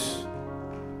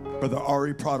Brother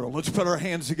Ari Prado. Let's put our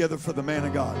hands together for the man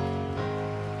of God.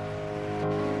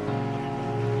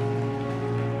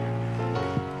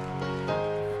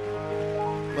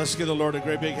 Let's give the Lord a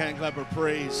great big hand clap of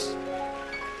praise.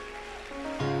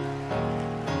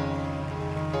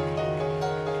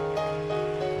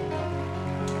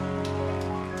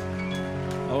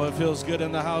 Oh, it feels good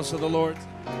in the house of the Lord.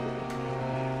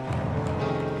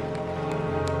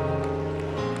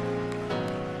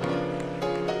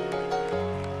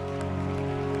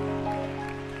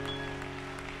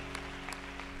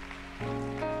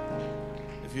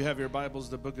 If you have your Bibles,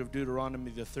 the book of Deuteronomy,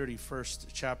 the 31st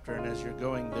chapter, and as you're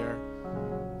going there,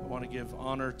 I want to give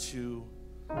honor to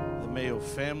the Mayo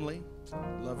family.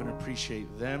 Love and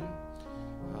appreciate them.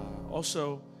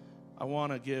 Also, I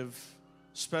want to give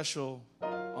special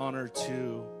honor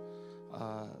to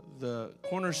the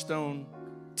Cornerstone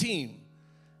team,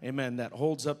 amen, that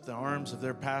holds up the arms of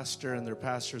their pastor and their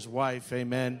pastor's wife,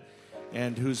 amen,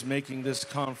 and who's making this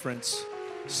conference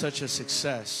such a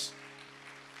success.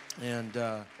 And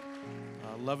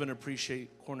love and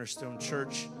appreciate Cornerstone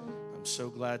Church. I'm so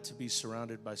glad to be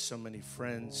surrounded by so many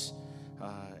friends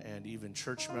and even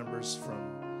church members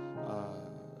from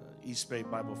East Bay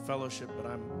Bible Fellowship, but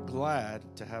I'm glad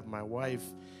to have my wife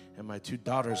and my 2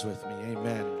 daughters with me.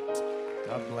 Amen.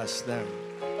 God bless them.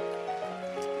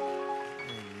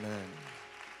 Amen.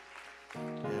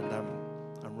 And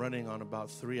I'm running on about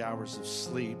 3 hours of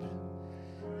sleep,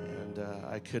 and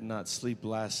I could not sleep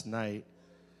last night.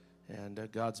 And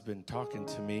God's been talking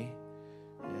to me,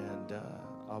 and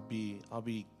I'll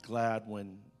be glad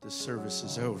when the service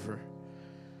is over.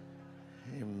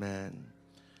 Amen.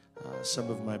 Some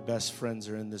of my best friends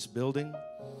are in this building,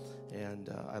 and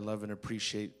I love and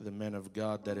appreciate the men of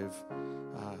God that have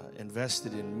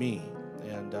invested in me.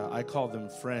 And I call them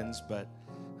friends, but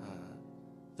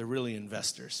they're really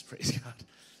investors, praise God.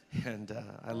 And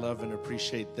I love and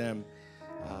appreciate them.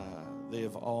 They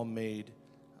have all made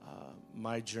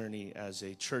my journey as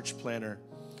a church planner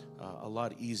a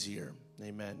lot easier.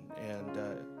 Amen. And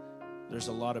there's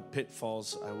a lot of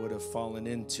pitfalls I would have fallen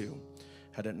into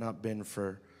had it not been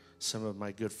for some of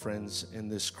my good friends in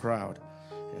this crowd.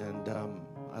 And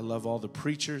I love all the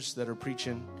preachers that are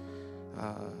preaching.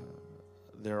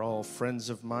 They're all friends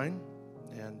of mine.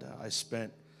 And I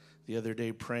spent the other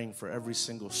day praying for every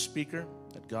single speaker,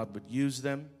 that God would use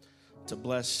them to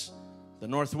bless the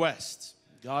Northwest.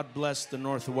 God bless the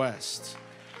Northwest.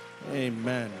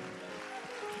 Amen.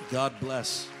 God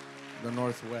bless the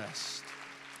Northwest.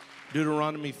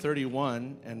 Deuteronomy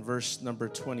 31 and verse number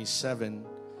 27.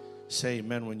 Say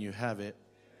amen when you have it.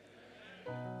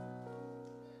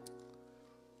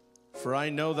 For I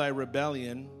know thy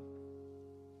rebellion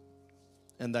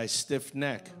and thy stiff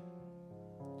neck.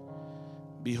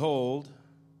 Behold,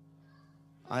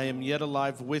 I am yet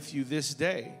alive with you this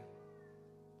day,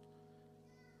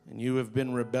 and you have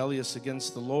been rebellious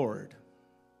against the Lord.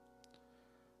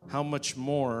 How much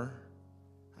more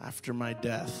after my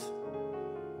death?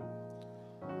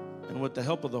 And with the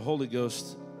help of the Holy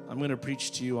Ghost, I'm going to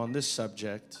preach to you on this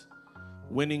subject,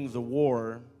 winning the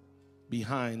war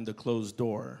behind the closed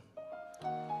door.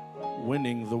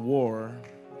 Winning the war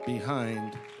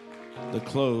behind the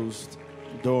closed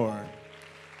door.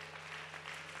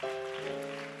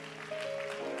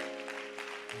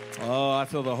 Oh, I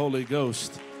feel the Holy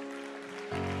Ghost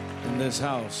in this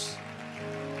house.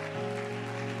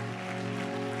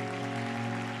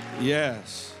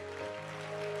 Yes.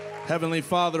 Heavenly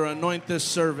Father, anoint this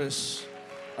service.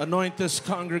 Anoint this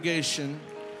congregation.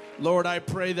 Lord, I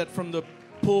pray that from the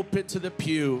pulpit to the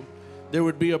pew, there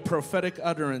would be a prophetic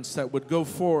utterance that would go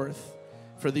forth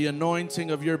for the anointing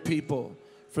of your people,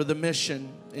 for the mission,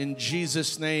 in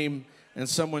Jesus' name. And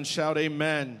someone shout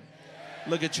amen.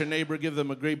 Look at your neighbor, give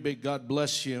them a great big God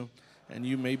bless you, and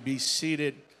you may be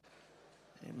seated.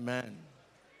 Amen.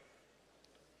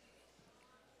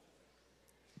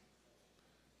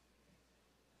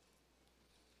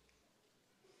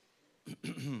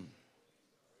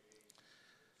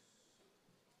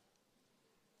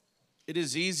 It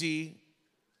is easy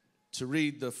to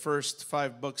read the first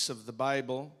 5 books of the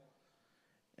Bible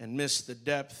and miss the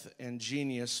depth and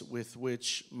genius with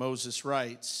which Moses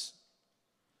writes.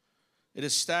 It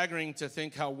is staggering to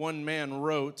think how one man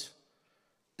wrote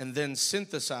and then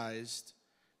synthesized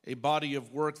a body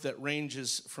of work that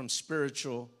ranges from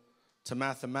spiritual to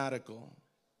mathematical.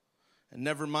 And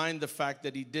never mind the fact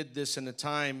that he did this in a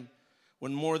time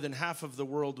when more than half of the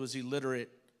world was illiterate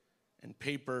and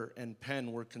paper and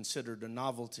pen were considered a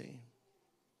novelty.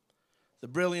 The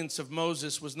brilliance of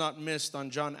Moses was not missed on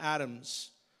John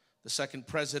Adams, the second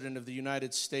president of the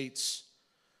United States,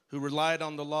 who relied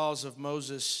on the laws of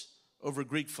Moses over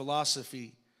Greek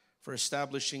philosophy for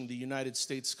establishing the United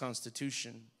States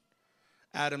Constitution.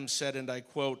 Adam said, and I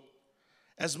quote,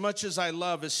 "As much as I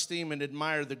love, esteem, and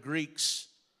admire the Greeks,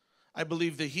 I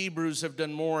believe the Hebrews have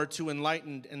done more to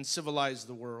enlighten and civilize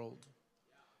the world.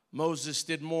 Moses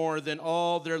did more than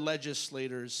all their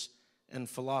legislators and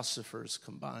philosophers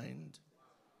combined."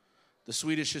 The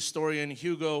Swedish historian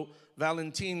Hugo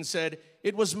Valentin said,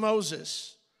 "It was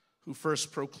Moses who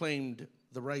first proclaimed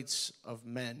the rights of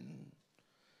men."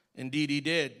 Indeed, he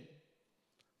did.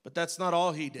 But that's not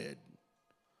all he did.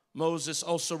 Moses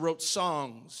also wrote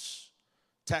songs,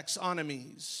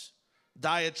 taxonomies,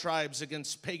 diatribes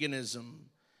against paganism,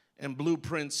 and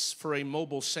blueprints for a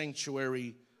mobile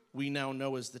sanctuary we now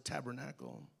know as the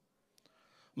tabernacle.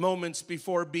 Moments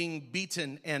before being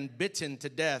beaten and bitten to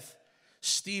death,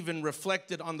 Stephen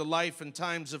reflected on the life and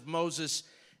times of Moses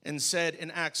and said in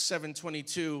Acts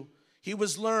 7:22, "He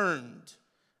was learned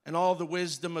in all the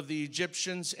wisdom of the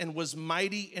Egyptians and was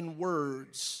mighty in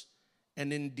words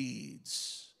and in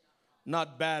deeds."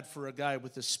 Not bad for a guy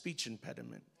with a speech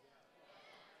impediment.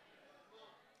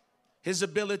 His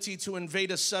ability to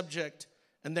invade a subject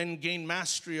and then gain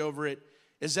mastery over it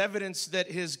is evidence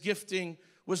that his gifting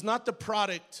was not the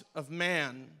product of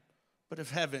man, but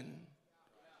of heaven.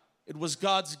 It was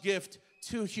God's gift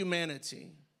to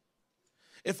humanity.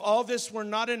 If all this were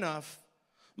not enough,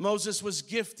 Moses was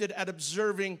gifted at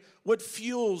observing what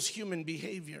fuels human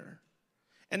behavior,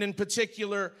 and in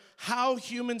particular, how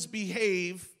humans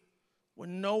behave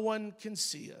when no one can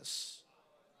see us.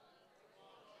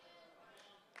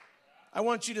 I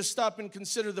want you to stop and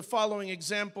consider the following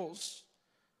examples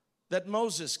that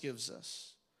Moses gives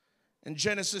us. In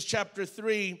Genesis chapter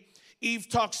 3, Eve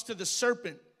talks to the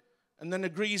serpent and then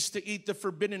agrees to eat the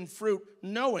forbidden fruit,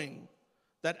 knowing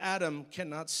that Adam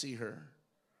cannot see her.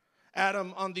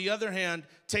 Adam, on the other hand,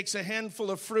 takes a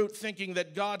handful of fruit thinking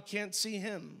that God can't see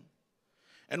him.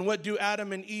 And what do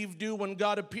Adam and Eve do when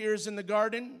God appears in the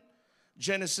garden?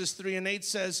 Genesis 3:8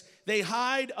 says, they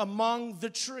hide among the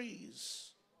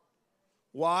trees.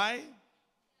 Why?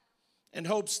 In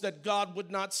hopes that God would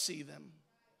not see them.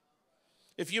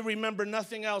 If you remember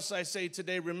nothing else I say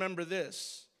today, remember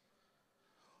this.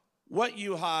 What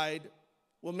you hide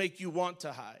will make you want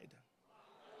to hide.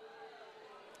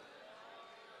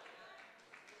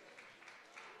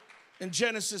 In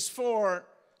Genesis 4,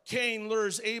 Cain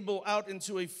lures Abel out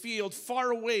into a field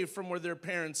far away from where their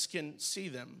parents can see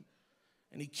them.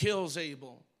 And he kills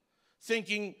Abel.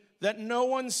 Thinking that no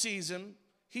one sees him,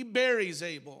 he buries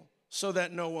Abel so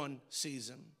that no one sees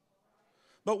him.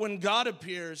 But when God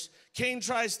appears, Cain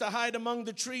tries to hide among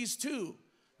the trees too,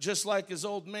 just like his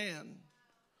old man.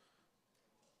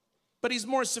 But he's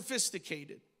more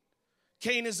sophisticated.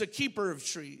 Cain is a keeper of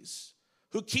trees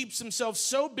who keeps himself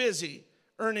so busy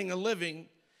earning a living,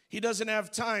 he doesn't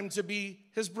have time to be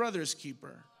his brother's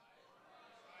keeper.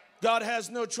 God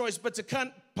has no choice but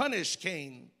to punish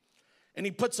Cain, and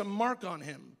he puts a mark on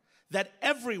him that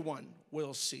everyone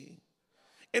will see.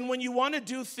 And when you want to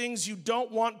do things you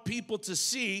don't want people to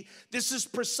see, this is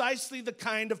precisely the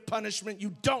kind of punishment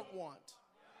you don't want.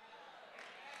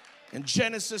 In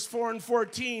Genesis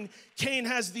 4:14, Cain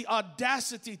has the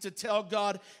audacity to tell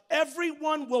God,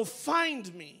 everyone will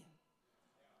find me.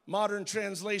 Modern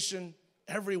translation,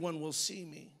 everyone will see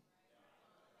me.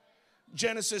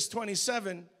 Genesis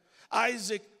 27,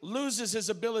 Isaac loses his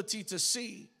ability to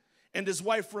see, and his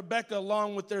wife Rebekah,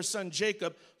 along with their son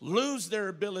Jacob, lose their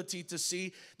ability to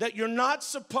see, that you're not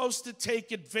supposed to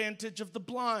take advantage of the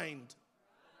blind.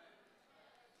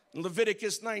 In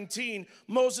Leviticus 19,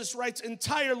 Moses writes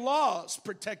entire laws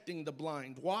protecting the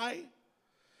blind. Why?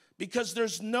 Because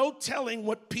there's no telling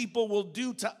what people will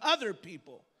do to other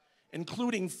people,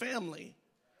 including family,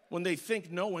 when they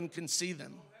think no one can see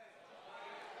them.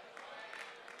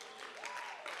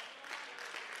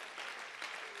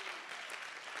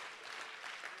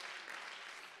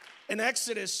 In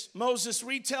Exodus, Moses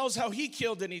retells how he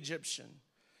killed an Egyptian.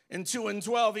 In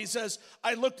 2:12, he says,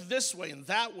 I looked this way and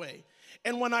that way,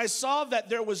 and when I saw that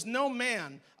there was no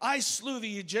man, I slew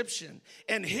the Egyptian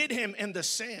and hid him in the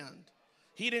sand.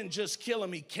 He didn't just kill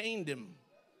him, he caned him.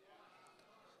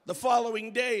 The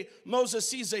following day, Moses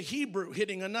sees a Hebrew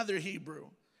hitting another Hebrew,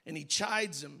 and he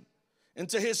chides him. And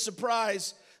to his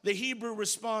surprise, the Hebrew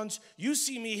responds, you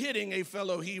see me hitting a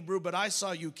fellow Hebrew, but I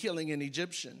saw you killing an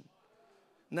Egyptian.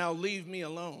 Now leave me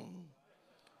alone.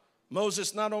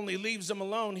 Moses not only leaves him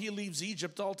alone, he leaves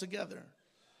Egypt altogether,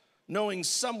 knowing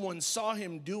someone saw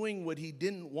him doing what he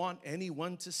didn't want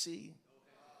anyone to see.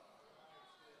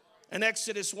 In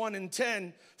Exodus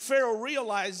 1:10, Pharaoh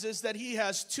realizes that he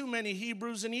has too many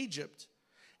Hebrews in Egypt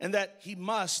and that he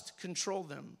must control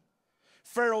them.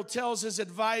 Pharaoh tells his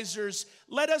advisors,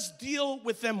 let us deal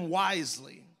with them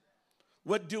wisely.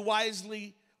 What do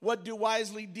wisely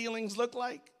dealings look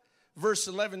like? Verse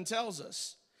 11 tells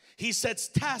us, he sets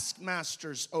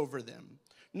taskmasters over them,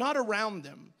 not around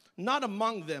them, not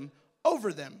among them,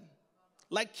 over them,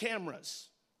 like cameras.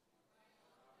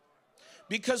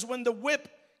 Because when the whip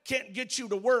can't get you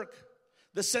to work,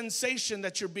 the sensation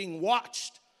that you're being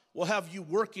watched will have you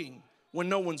working when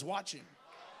no one's watching.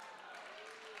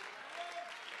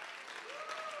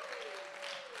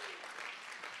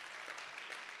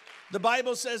 The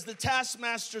Bible says the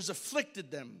taskmasters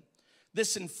afflicted them.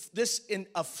 This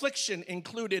affliction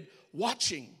included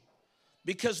watching,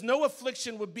 because no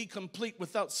affliction would be complete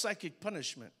without psychic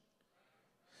punishment.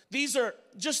 These are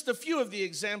just a few of the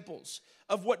examples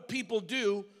of what people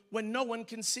do when no one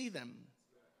can see them.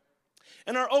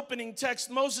 In our opening text,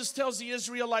 Moses tells the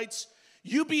Israelites,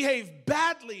 you behave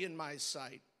badly in my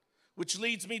sight, which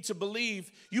leads me to believe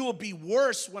you will be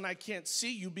worse when I can't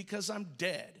see you because I'm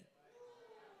dead.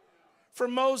 For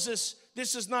Moses,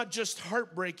 this is not just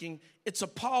heartbreaking, it's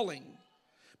appalling.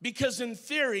 Because in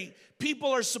theory,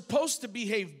 people are supposed to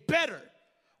behave better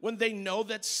when they know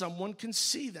that someone can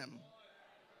see them.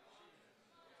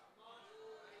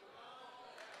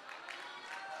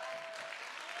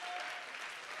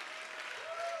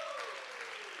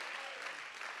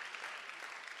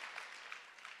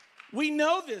 We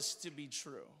know this to be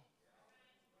true.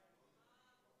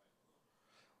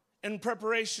 In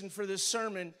preparation for this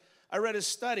sermon, I read a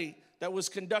study that was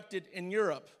conducted in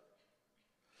Europe.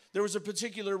 There was a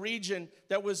particular region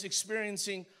that was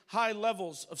experiencing high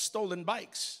levels of stolen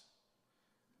bikes.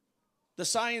 The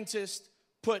scientists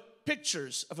put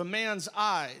pictures of a man's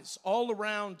eyes all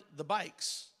around the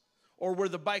bikes, or where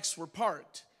the bikes were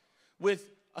parked,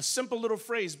 with a simple little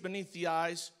phrase beneath the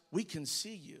eyes, we can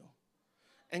see you.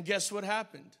 And guess what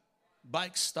happened?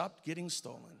 Bikes stopped getting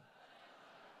stolen.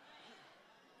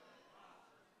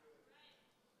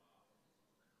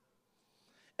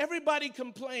 Everybody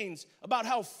complains about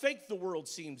how fake the world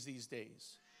seems these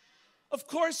days. Of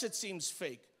course it seems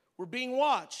fake. We're being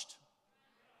watched.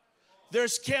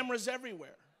 There's cameras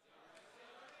everywhere.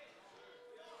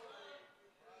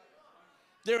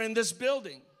 They're in this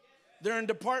building. They're in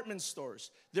department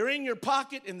stores. They're in your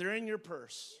pocket and they're in your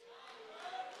purse.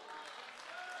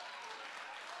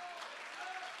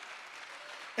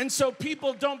 And so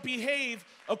people don't behave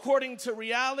according to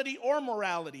reality or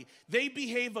morality. They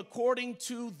behave according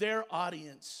to their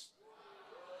audience.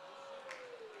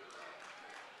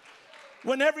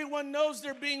 When everyone knows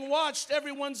they're being watched,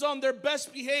 everyone's on their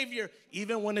best behavior,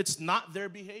 even when it's not their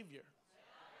behavior.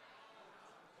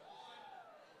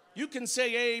 You can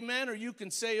say amen or you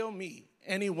can say oh me.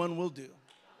 Anyone will do.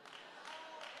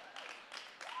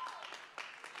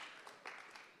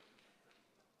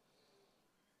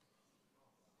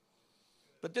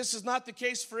 But this is not the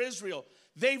case for Israel.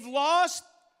 They've lost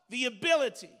the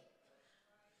ability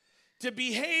to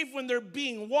behave when they're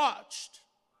being watched.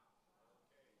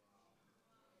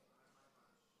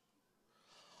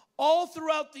 All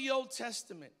throughout the Old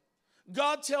Testament,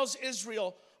 God tells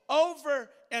Israel over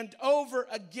and over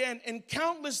again in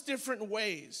countless different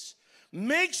ways,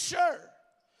 make sure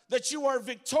that you are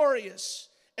victorious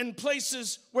in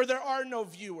places where there are no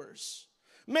viewers.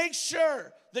 Make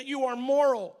sure that you are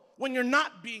moral when you're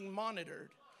not being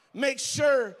monitored. Make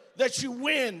sure that you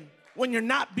win when you're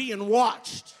not being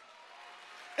watched.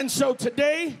 And so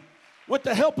today, with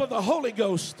the help of the Holy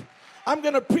Ghost, I'm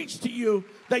going to preach to you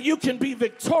that you can be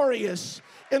victorious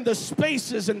in the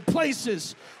spaces and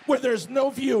places where there's no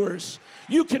viewers.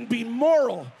 You can be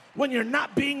moral when you're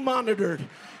not being monitored.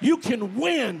 You can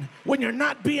win when you're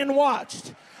not being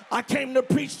watched. I came to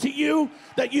preach to you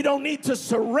that you don't need to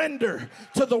surrender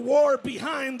to the war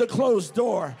behind the closed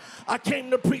door. I came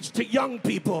to preach to young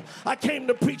people. I came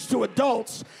to preach to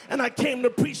adults. And I came to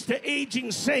preach to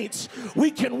aging saints.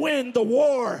 We can win the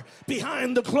war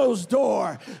behind the closed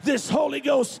door. This Holy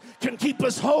Ghost can keep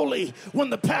us holy when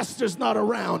the pastor's not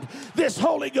around. This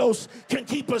Holy Ghost can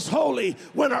keep us holy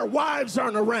when our wives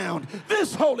aren't around.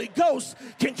 This Holy Ghost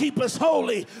can keep us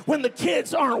holy when the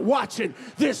kids aren't watching.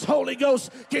 This Holy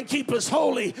Ghost can keep us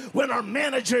holy when our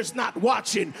manager's not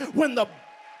watching, when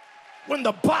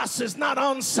the boss is not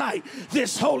on site.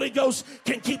 This Holy Ghost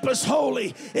can keep us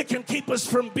holy. It can keep us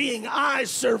from being eye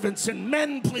servants and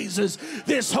men pleasers.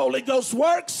 This Holy Ghost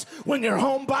works when you're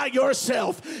home by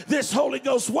yourself. This Holy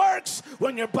Ghost works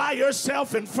when you're by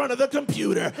yourself in front of the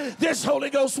computer. This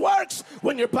Holy Ghost works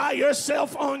when you're by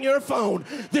yourself on your phone.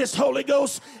 This Holy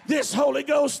Ghost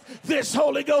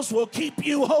will keep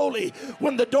you holy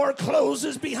when the door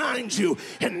closes behind you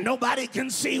and nobody can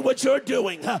see what you're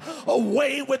doing.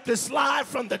 Away with this lie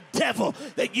from the devil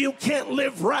that you can't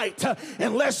live right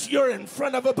unless you're in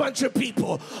front of a bunch of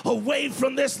people. Away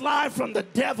from this lie from the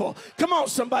devil. Come on,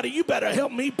 somebody, you better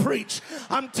help me preach.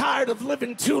 I'm tired of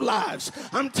living two lives.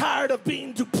 I'm tired of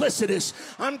being duplicitous.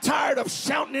 I'm tired of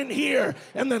shouting in here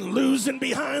and then losing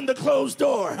behind the closed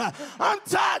door. I'm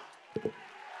tired.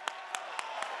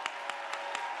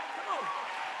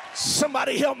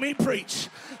 Somebody help me preach.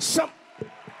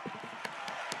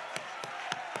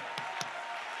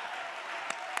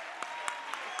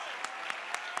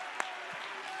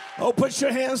 Oh, put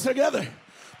your hands together.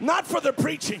 Not for the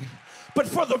preaching, but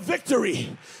for the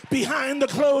victory behind the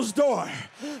closed door.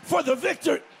 For the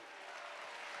victory.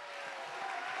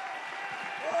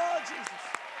 Oh, Jesus.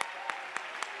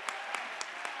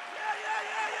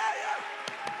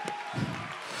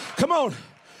 Yeah. Come on.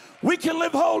 We can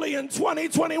live holy in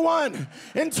 2021,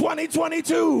 in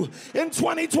 2022, in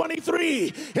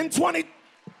 2023, in 20.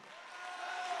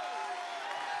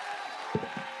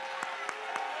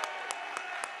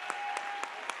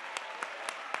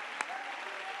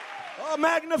 Oh,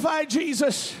 magnify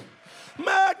Jesus.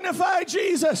 Magnify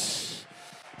Jesus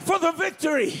for the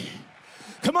victory.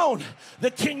 Come on. The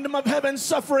kingdom of heaven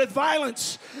suffereth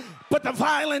violence, but the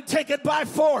violent take it by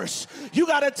force. You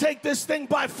got to take this thing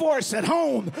by force at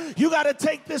home. You got to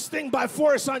take this thing by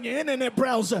force on your internet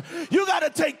browser. You got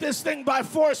to take this thing by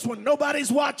force when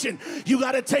nobody's watching. You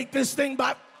got to take this thing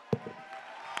by...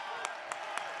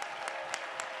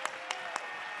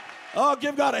 Oh,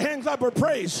 give God a hand clap of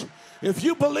praise. If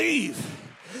you believe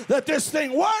that this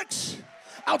thing works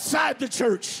outside the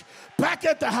church, back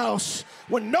at the house,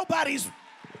 when nobody's...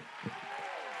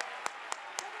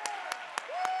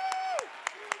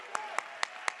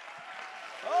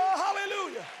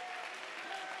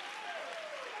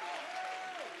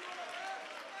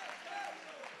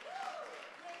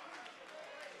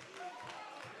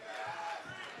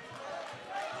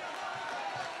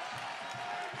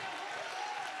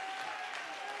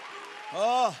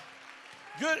 Oh,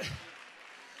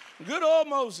 good old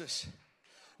Moses.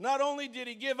 Not only did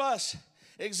he give us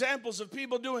examples of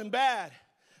people doing bad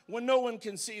when no one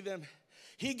can see them,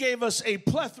 he gave us a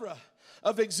plethora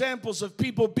of examples of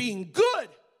people being good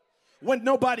when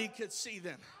nobody could see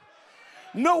them.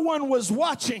 No one was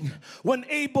watching when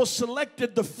Abel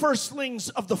selected the firstlings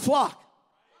of the flock.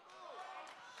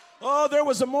 Oh, there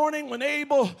was a morning when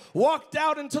Abel walked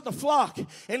out into the flock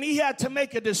and he had to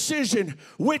make a decision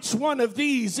which one of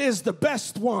these is the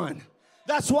best one.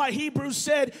 That's why Hebrews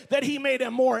said that he made a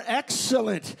more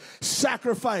excellent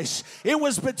sacrifice. It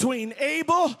was between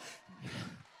Abel.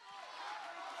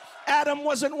 Adam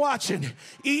wasn't watching.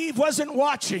 Eve wasn't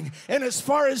watching. And as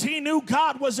far as he knew,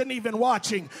 God wasn't even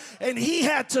watching. And he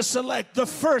had to select the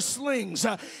firstlings.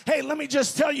 Hey, let me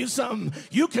just tell you something.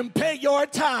 You can pay your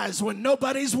tithes when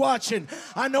nobody's watching.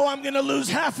 I know I'm going to lose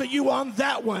half of you on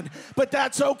that one, but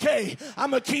that's okay.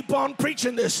 I'm going to keep on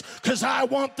preaching this because I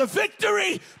want the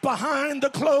victory behind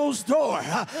the closed door.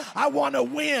 I want to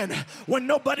win when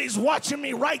nobody's watching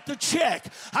me write the check.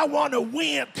 I want to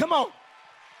win. Come on.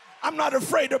 I'm not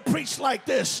afraid to preach like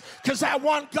this because I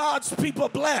want God's people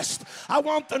blessed. I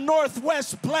want the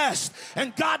Northwest blessed.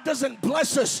 And God doesn't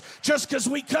bless us just because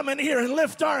we come in here and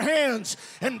lift our hands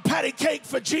and patty cake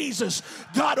for Jesus.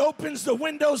 God opens the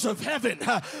windows of heaven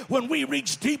when we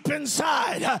reach deep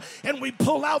inside and we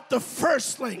pull out the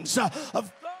firstlings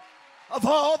of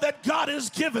all that God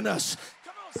has given us.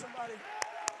 Come on, somebody.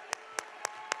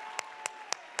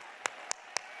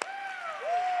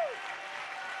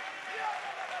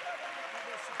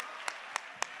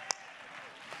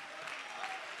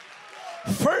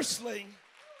 Firstling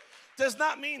does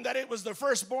not mean that it was the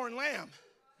firstborn lamb.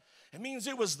 It means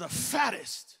it was the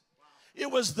fattest. It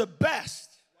was the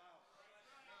best.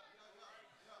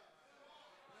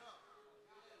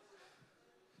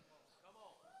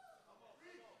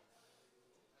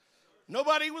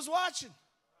 Nobody was watching.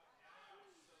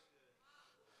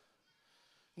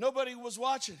 Nobody was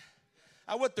watching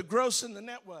what the gross in the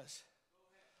net was.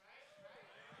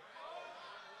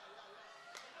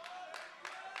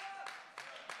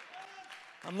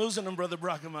 I'm losing them, Brother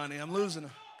Bracamani. I'm losing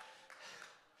them.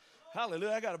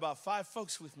 Hallelujah. I got about 5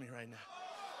 folks with me right now.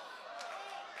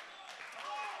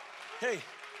 Hey,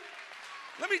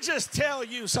 let me just tell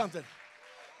you something.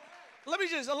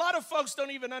 A lot of folks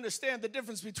don't even understand the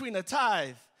difference between a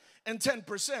tithe and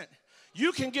 10%.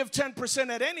 You can give 10%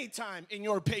 at any time in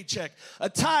your paycheck. A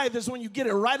tithe is when you get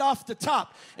it right off the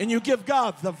top and you give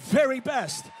God the very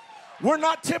best. We're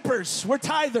not tippers. We're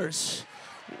tithers.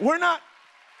 We're not.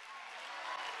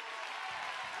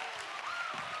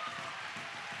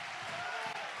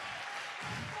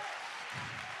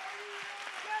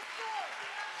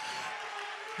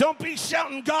 Don't be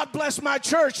shouting, God bless my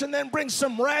church, and then bring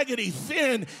some raggedy,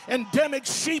 thin, endemic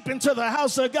sheep into the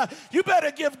house of God. You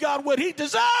better give God what he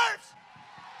deserves.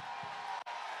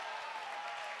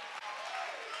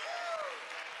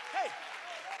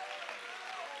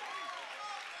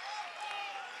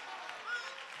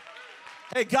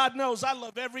 Hey, God knows I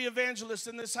love every evangelist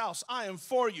in this house. I am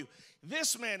for you.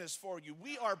 This man is for you.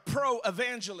 We are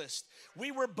pro-evangelist.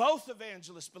 We were both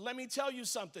evangelists, but let me tell you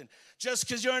something. Just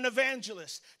because you're an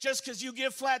evangelist, just because you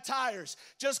give flat tires,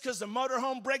 just because the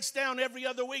motorhome breaks down every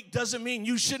other week doesn't mean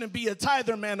you shouldn't be a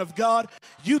tither, man of God.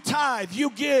 You tithe,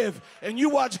 you give, and you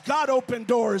watch God open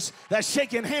doors that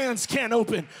shaking hands can't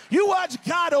open. You watch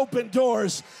God open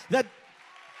doors that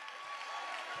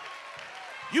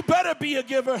you better be a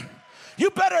giver. You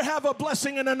better have a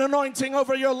blessing and an anointing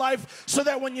over your life so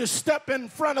that when you step in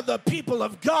front of the people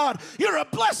of God, you're a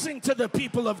blessing to the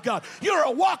people of God. You're a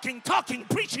walking, talking,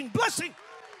 preaching blessing.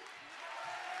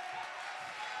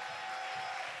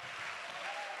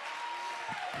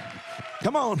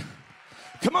 Come on.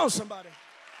 Come on, somebody.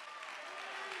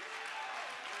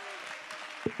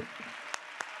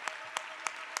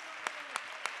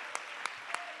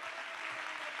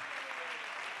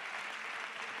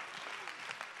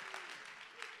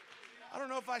 I don't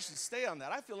know if I should stay on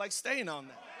that. I feel like staying on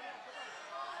that.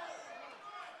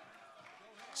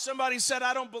 Somebody said,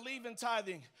 I don't believe in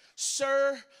tithing.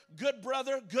 Sir, good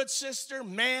brother, good sister,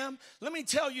 ma'am, let me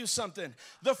tell you something.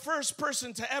 The first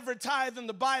person to ever tithe in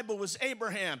the Bible was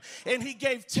Abraham, and he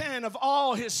gave 10 of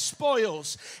all his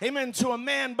spoils, amen, to a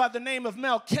man by the name of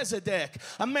Melchizedek,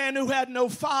 a man who had no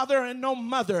father and no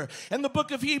mother. And the book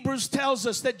of Hebrews tells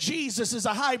us that Jesus is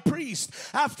a high priest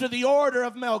after the order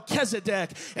of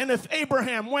Melchizedek. And if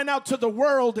Abraham went out to the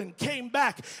world and came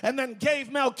back and then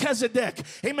gave Melchizedek,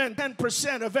 amen,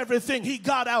 10% of everything he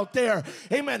got out there,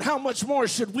 amen, how much more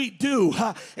should we do,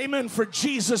 amen, for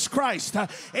Jesus Christ?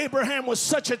 Abraham was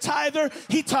such a tither,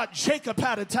 he taught Jacob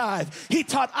how to tithe. He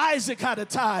taught Isaac how to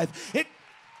tithe.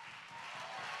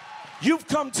 You've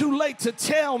come too late to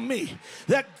tell me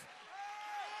that.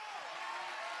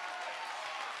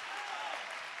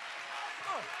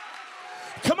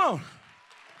 Come on.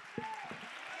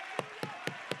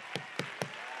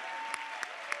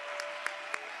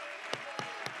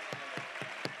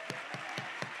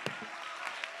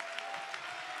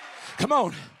 Come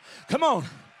on, come on,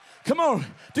 come on.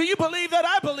 Do you believe that?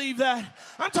 I believe that.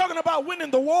 I'm talking about winning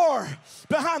the war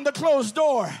behind the closed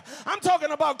door. I'm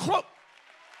talking about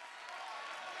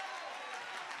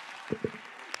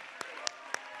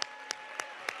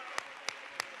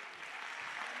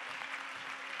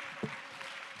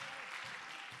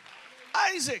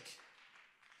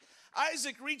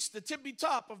Isaac reached the tippy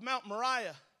top of Mount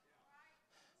Moriah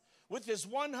with his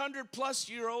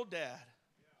 100-plus-year-old dad.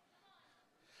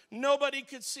 Nobody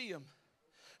could see him.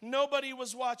 Nobody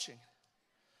was watching.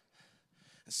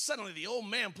 And suddenly the old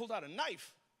man pulled out a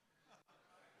knife.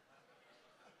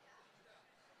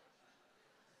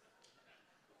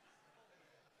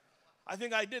 I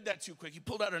think I did that too quick. He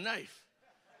pulled out a knife.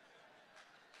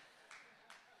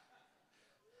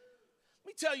 Let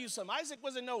me tell you something. Isaac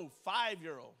wasn't no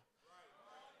 5-year-old.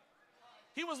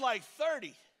 He was like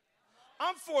 30.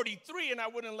 I'm 43 and I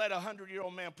wouldn't let a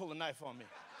 100-year-old man pull a knife on me.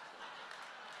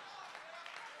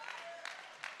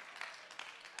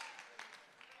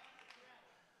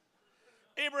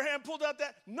 Abraham pulled out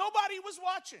that. Nobody was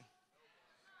watching.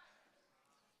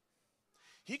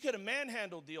 He could have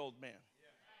manhandled the old man.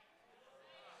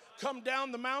 Come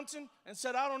down the mountain and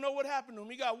said, I don't know what happened to him.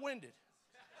 He got winded.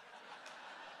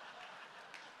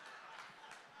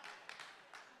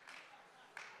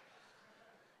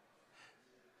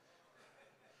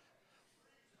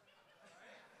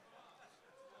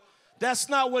 That's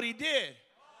not what he did.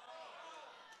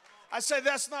 I said,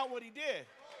 that's not what he did.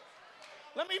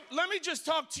 Let me just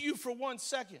talk to you for 1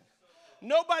 second.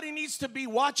 Nobody needs to be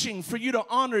watching for you to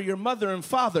honor your mother and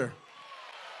father.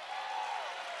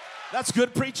 That's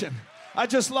good preaching. I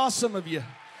just lost some of you.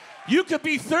 You could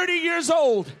be 30 years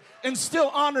old and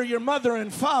still honor your mother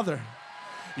and father.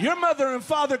 Your mother and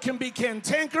father can be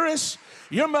cantankerous.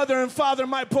 Your mother and father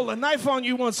might pull a knife on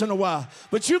you once in a while,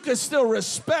 but you can still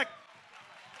respect.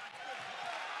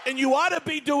 And you ought to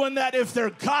be doing that if they're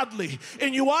godly.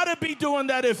 And you ought to be doing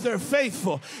that if they're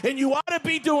faithful. And you ought to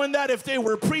be doing that if they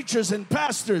were preachers and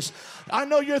pastors. I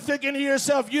know you're thinking to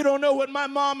yourself, you don't know what my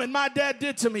mom and my dad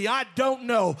did to me. I don't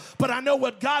know. But I know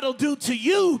what God will do to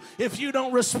you if you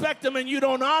don't respect them and you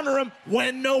don't honor them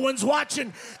when no one's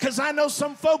watching. Because I know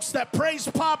some folks that praise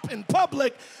pop in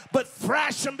public but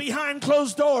thrash them behind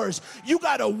closed doors. You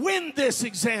got to win this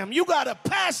exam. You got to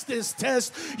pass this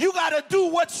test. You got to do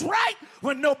what's right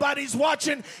when nobody's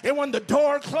watching, and when the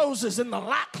door closes and the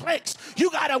lock clicks.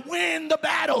 You got to win the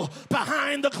battle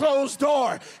behind the closed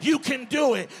door. You can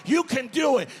do it. You can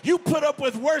do it. You put up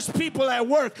with worse people at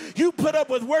work. You put up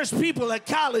with worse people at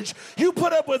college. You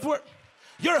put up with worse.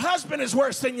 Your husband is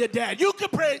worse than your dad. You can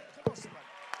pray.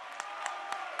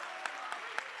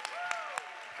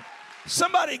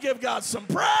 Somebody give God some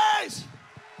praise.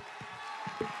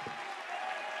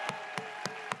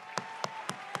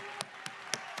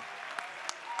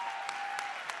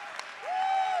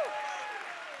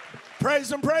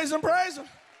 Praise him, praise him, praise him.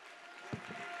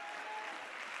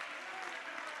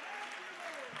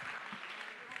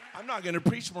 I'm not going to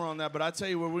preach more on that, but I tell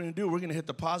you what we're going to do. We're going to hit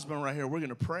the pause button right here. We're going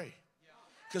to pray.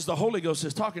 Because the Holy Ghost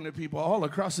is talking to people all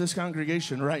across this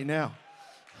congregation right now.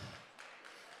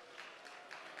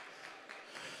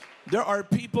 There are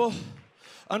people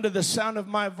under the sound of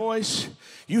my voice.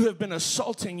 You have been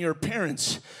assaulting your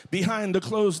parents behind the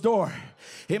closed door.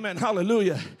 Amen.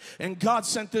 Hallelujah. And God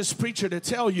sent this preacher to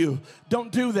tell you, don't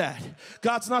do that.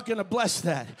 God's not going to bless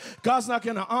that. God's not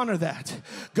going to honor that.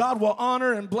 God will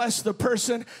honor and bless the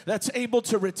person that's able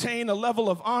to retain a level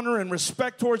of honor and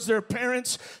respect towards their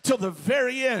parents till the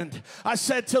very end. I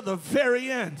said till the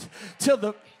very end. Till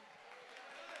the...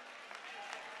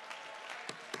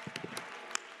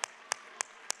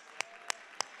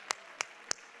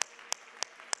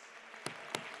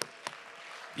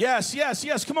 Yes, yes,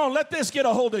 yes. Come on, let this get a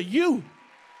hold of you.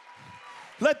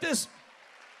 Let this.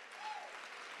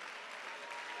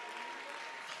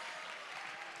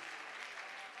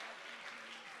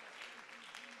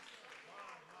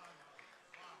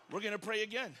 We're going to pray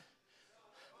again.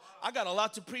 I got a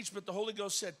lot to preach, but the Holy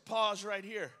Ghost said, pause right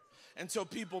here until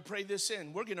people pray this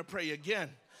in. We're going to pray again.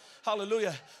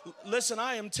 Hallelujah. Listen,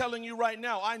 I am telling you right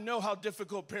now, I know how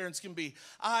difficult parents can be.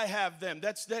 I have them.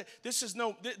 This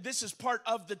is part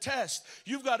of the test.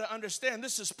 You've got to understand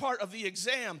this is part of the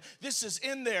exam. This is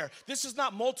in there. This is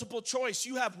not multiple choice.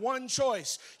 You have one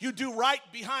choice. You do right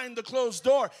behind the closed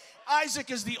door.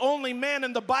 Isaac is the only man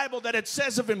in the Bible that it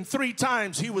says of him 3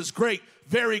 times he was great,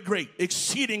 very great,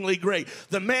 exceedingly great.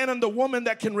 The man and the woman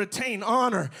that can retain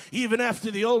honor even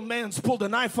after the old man's pulled a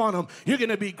knife on him. You're going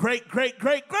to be great, great,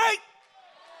 great, great.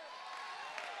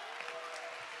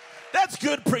 That's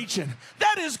good preaching.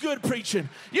 That is good preaching.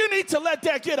 You need to let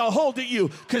that get a hold of you,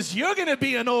 because you're going to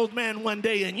be an old man one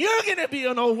day, and you're going to be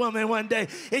an old woman one day,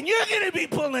 and you're going to be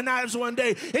pulling knives one day,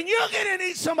 and you're going to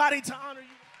need somebody to honor you.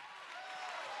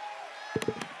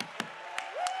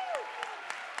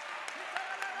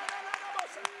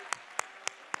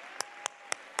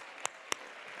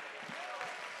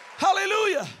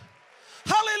 Hallelujah.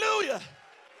 Hallelujah.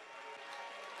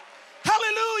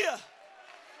 Hallelujah.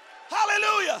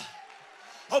 Hallelujah.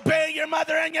 Obey your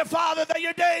mother and your father that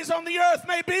your days on the earth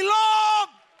may be long.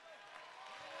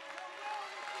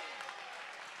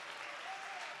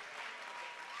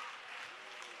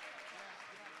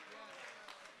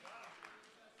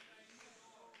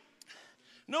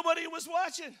 Nobody was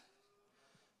watching.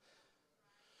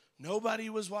 Nobody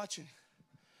was watching.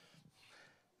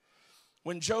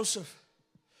 When Joseph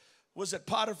was at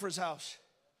Potiphar's house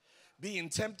being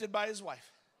tempted by his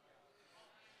wife,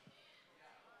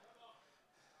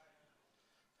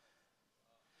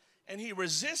 and he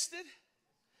resisted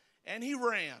and he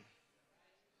ran.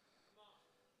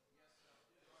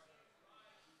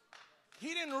 He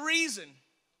didn't reason.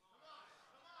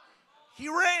 He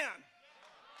ran.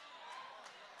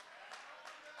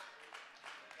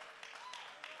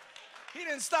 He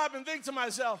didn't stop and think to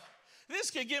myself, this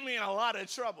could get me in a lot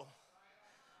of trouble.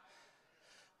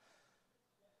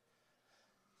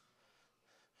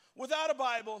 Without a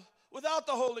Bible, without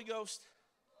the Holy Ghost,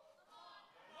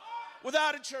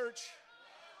 without a church,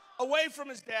 away from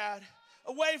his dad,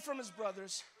 away from his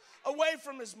brothers, away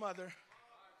from his mother.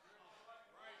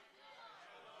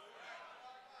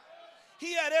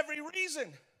 He had every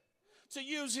reason to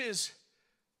use his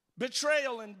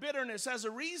betrayal and bitterness as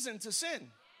a reason to sin.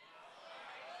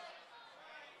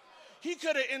 He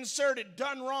could have inserted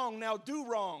done wrong, now do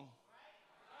wrong.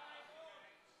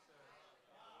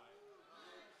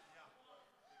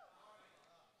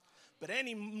 But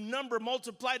any number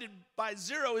multiplied by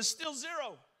 0 is still 0.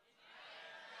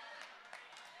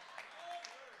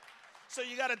 So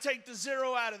you got to take the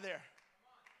 0 out of there.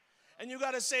 And you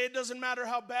got to say, it doesn't matter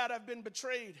how bad I've been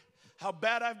betrayed, how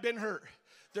bad I've been hurt.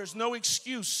 There's no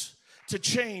excuse to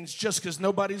change just because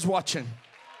nobody's watching.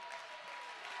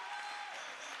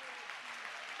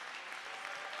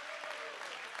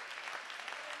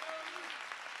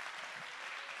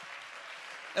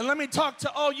 And let me talk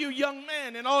to all you young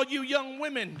men and all you young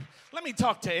women. Let me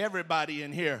talk to everybody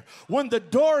in here. When the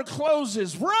door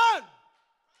closes, run.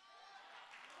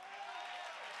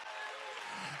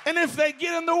 And if they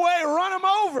get in the way, run them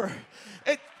over.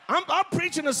 I'm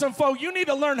preaching to some folk, you need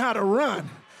to learn how to run.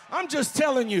 I'm just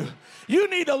telling you, you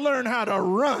need to learn how to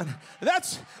run.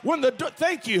 That's when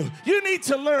thank you. You need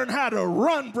to learn how to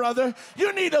run, brother.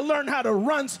 You need to learn how to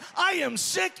run. I am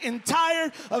sick and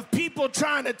tired of people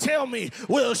trying to tell me,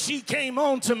 well, she came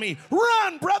on to me.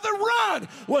 Run, brother, run.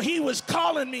 Well, he was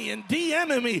calling me and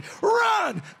DMing me.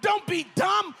 Run. Don't be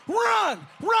dumb. Run,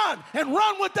 run, and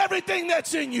run with everything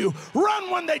that's in you.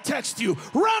 Run when they text you.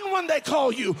 Run when they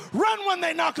call you. Run when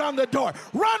they knock on the door.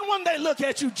 Run when they look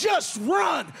at you. Just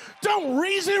run. Don't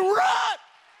reason, run.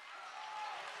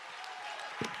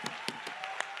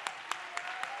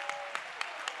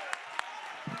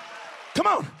 Come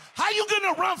on. How you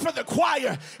going to run for the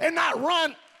choir and not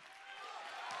run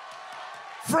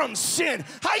from sin?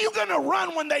 How you going to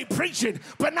run when they preaching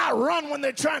but not run when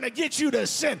they're trying to get you to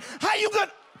sin? How you going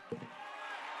to...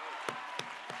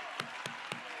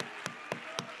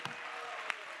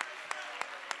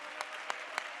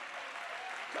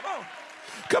 Come on.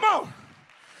 Come on.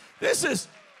 This is...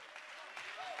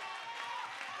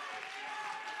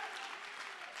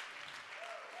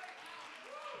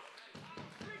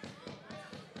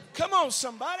 Come on,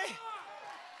 somebody.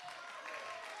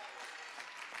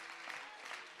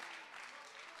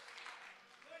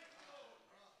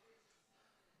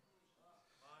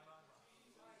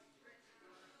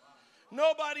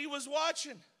 Nobody was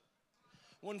watching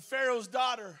when Pharaoh's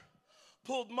daughter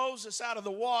pulled Moses out of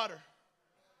the water.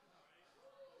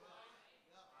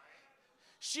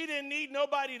 She didn't need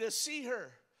nobody to see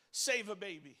her save a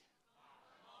baby.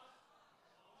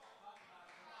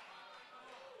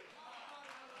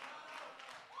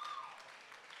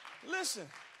 Listen,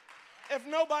 if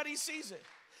nobody sees it,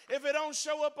 if it don't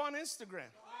show up on Instagram,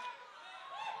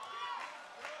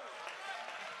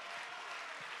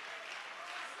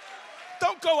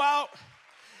 don't go out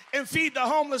and feed the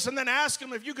homeless and then ask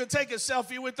them if you could take a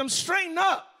selfie with them. Straighten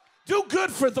up. Do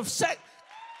good for the sake.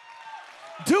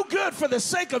 Do good for the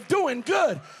sake of doing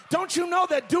good. Don't you know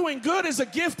that doing good is a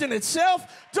gift in itself?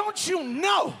 Don't you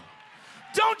know?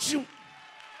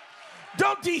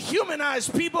 Don't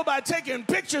dehumanize people by taking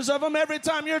pictures of them every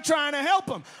time you're trying to help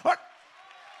them. Or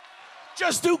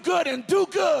just do good and do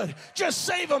good. Just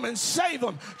save them and save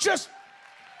them. Just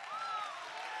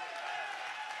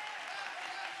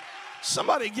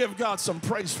somebody give God some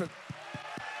praise for.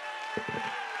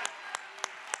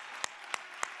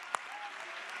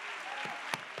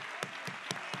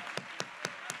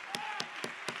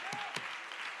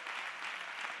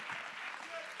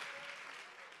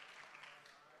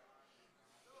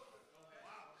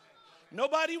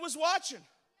 Nobody was watching.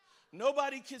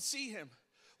 Nobody could see him.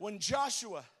 When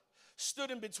Joshua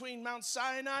stood in between Mount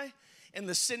Sinai and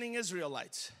the sinning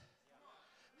Israelites,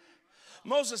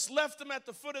 Moses left them at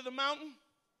the foot of the mountain.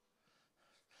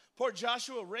 Poor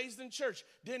Joshua, raised in church,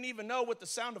 didn't even know what the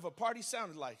sound of a party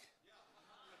sounded like.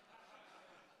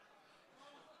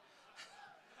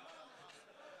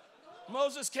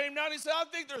 Moses came down, he said, I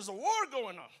think there's a war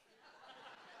going on.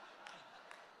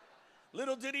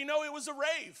 Little did he know it was a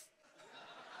rave.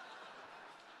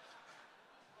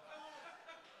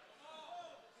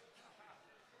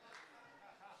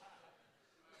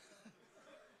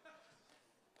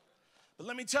 But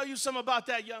let me tell you something about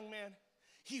that young man.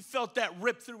 He felt that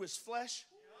rip through his flesh.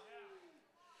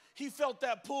 He felt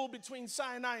that pull between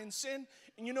Sinai and sin.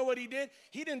 And you know what he did?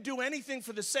 He didn't do anything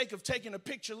for the sake of taking a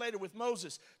picture later with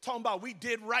Moses, talking about we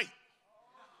did right.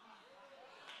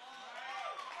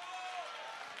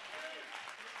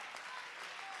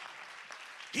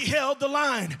 He held the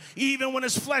line even when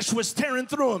his flesh was tearing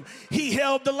through him. He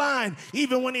held the line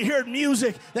even when he heard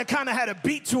music that kind of had a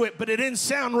beat to it, but it didn't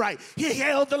sound right. He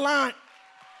held the line.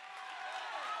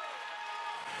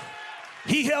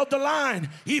 He held the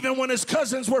line even when his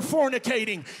cousins were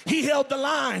fornicating. He held the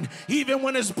line even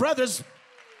when his brothers.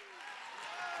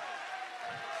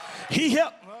 He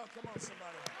held. Well, come on, somebody.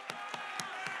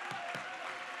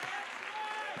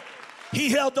 He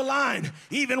held the line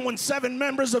even when 7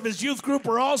 members of his youth group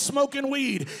were all smoking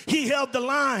weed. He held the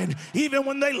line even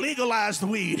when they legalized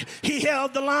weed. He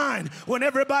held the line when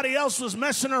everybody else was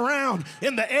messing around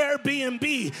in the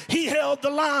Airbnb. He held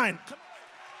the line.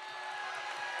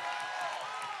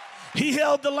 He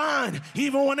held the line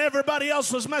even when everybody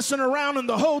else was messing around in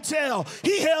the hotel.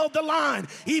 He held the line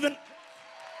even.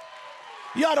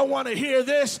 Y'all don't want to hear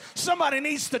this. Somebody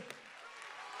needs to.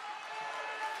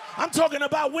 I'm talking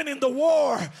about winning the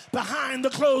war behind the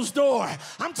closed door.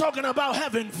 I'm talking about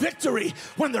having victory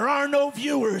when there are no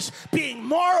viewers, being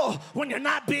moral when you're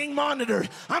not being monitored.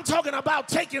 I'm talking about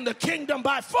taking the kingdom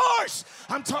by force.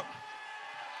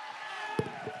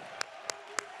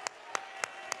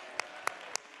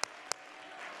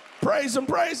 Praise him,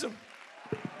 praise him.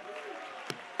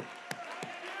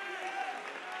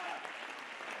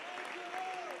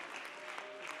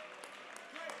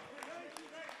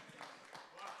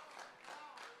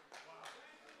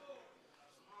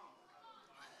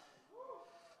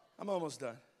 I'm almost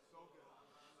done.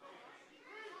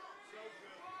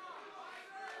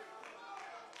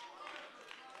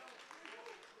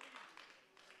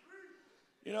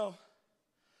 You know,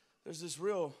 there's this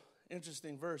real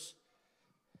interesting verse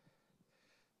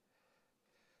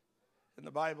in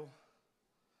the Bible.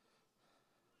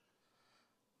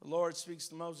 The Lord speaks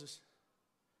to Moses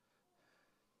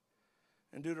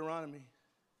in Deuteronomy.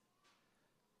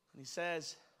 And he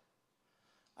says,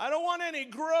 I don't want any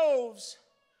groves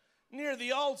near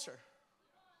the altar.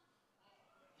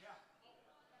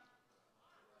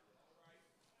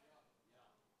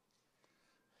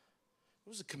 It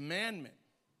was a commandment.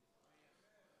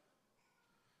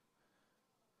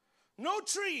 No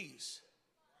trees,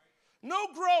 no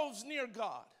groves near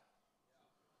God.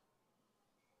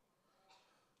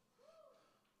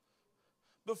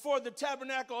 Before the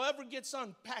tabernacle ever gets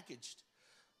unpackaged,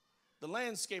 the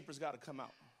landscaper's got to come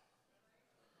out.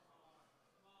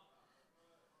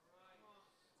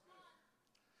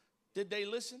 Did they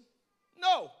listen?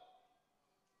 No.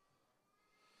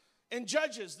 In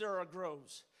Judges, there are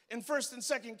groves. In 1st and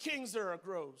 2nd Kings, there are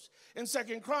groves. In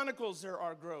 2nd Chronicles, there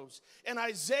are groves. In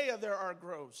Isaiah, there are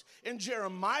groves. In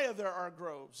Jeremiah, there are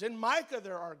groves. In Micah,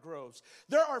 there are groves.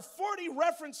 There are 40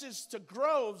 references to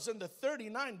groves in the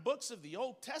 39 books of the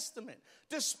Old Testament,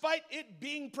 despite it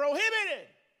being prohibited.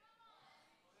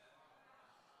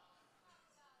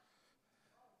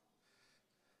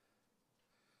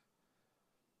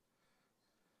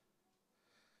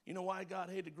 You know why God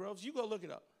hated groves? You go look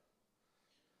it up.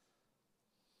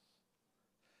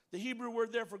 The Hebrew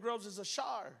word there for groves is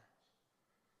ashar,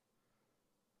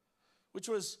 which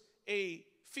was a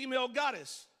female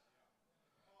goddess.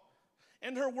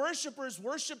 And her worshipers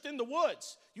worshiped in the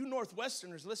woods. You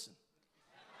Northwesterners, listen.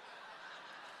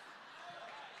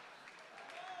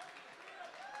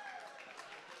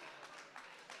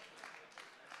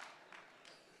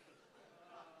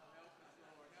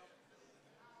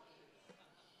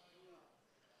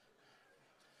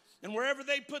 And wherever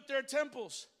they put their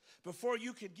temples, before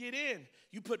you could get in,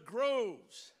 you put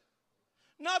groves,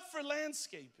 not for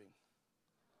landscaping.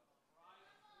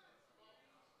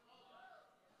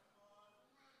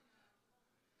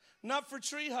 Not for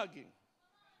tree hugging,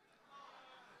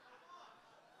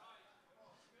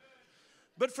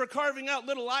 but for carving out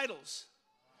little idols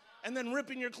and then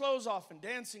ripping your clothes off and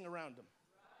dancing around them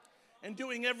and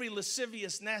doing every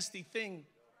lascivious, nasty thing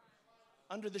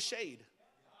under the shade.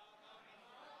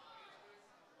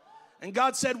 And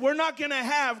God said, we're not going to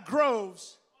have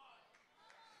groves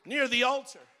near the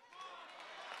altar.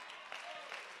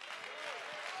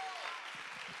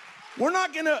 We're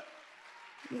not going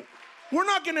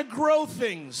to grow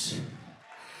things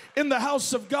in the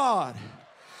house of God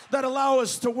that allow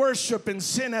us to worship and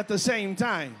sin at the same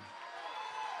time.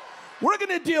 We're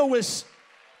going to deal with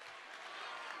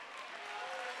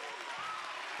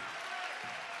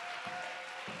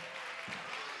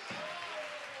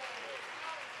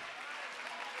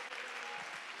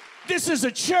This is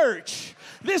a church.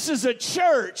 This is a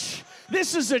church.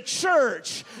 This is a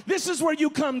church. This is where you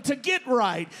come to get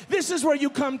right. This is where you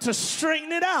come to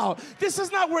straighten it out. This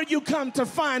is not where you come to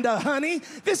find a honey.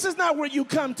 This is not where you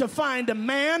come to find a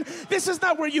man. This is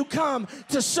not where you come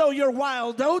to sow your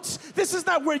wild oats. This is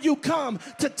not where you come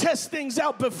to test things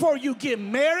out before you get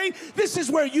married. This is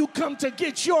where you come to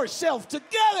get yourself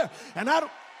together. And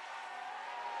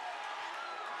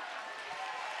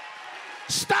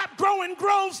stop growing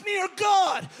groves near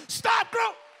God. Stop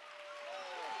growing.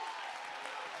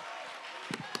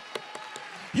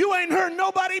 You ain't hurt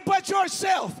nobody but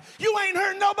yourself. You ain't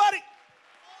hurt nobody.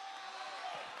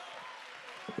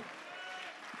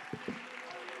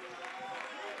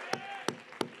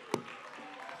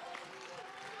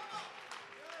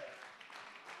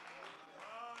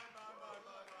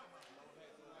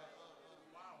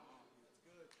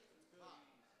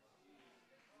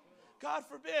 God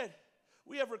forbid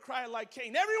we ever cry like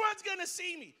Cain. Everyone's going to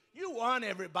see me. You want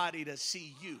everybody to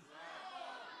see you.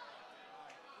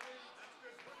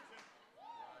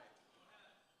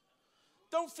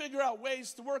 Don't figure out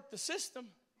ways to work the system.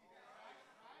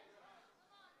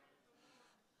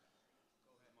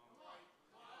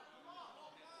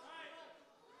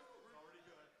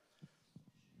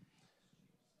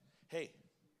 Hey,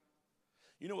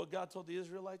 you know what God told the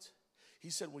Israelites? He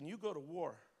said, when you go to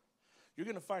war, you're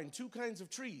going to find two kinds of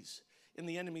trees in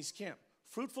the enemy's camp.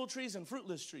 Fruitful trees and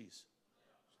fruitless trees.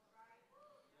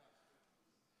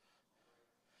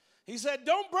 He said,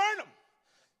 don't burn them.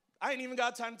 I ain't even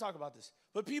got time to talk about this.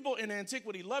 But people in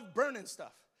antiquity loved burning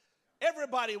stuff.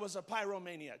 Everybody was a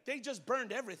pyromaniac. They just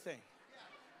burned everything.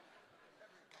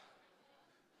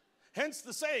 Hence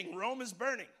the saying, Rome is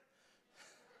burning.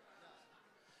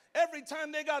 Every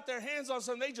time they got their hands on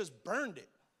something, they just burned it.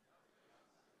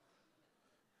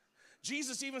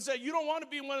 Jesus even said, you don't want to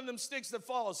be one of them sticks that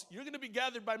falls. You're going to be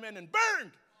gathered by men and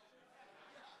burned.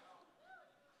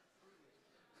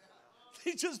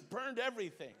 He just burned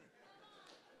everything.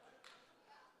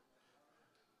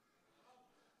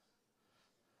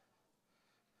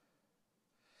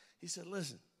 He said,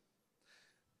 listen,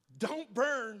 don't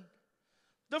burn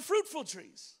the fruitful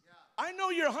trees. I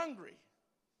know you're hungry.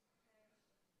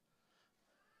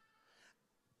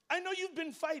 I know you've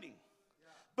been fighting.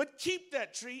 But keep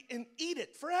that tree and eat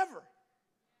it forever.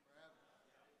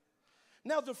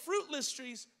 Now, the fruitless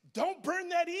trees, don't burn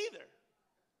that either.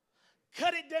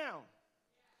 Cut it down.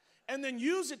 And then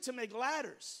use it to make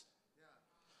ladders.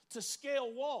 To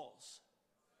scale walls.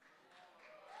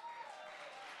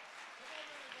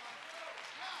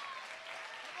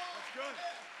 That's good.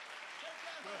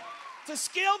 To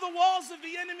scale the walls of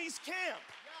the enemy's camp.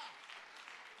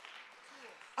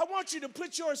 I want you to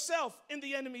put yourself in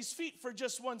the enemy's feet for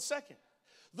just 1 second.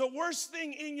 The worst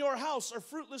thing in your house are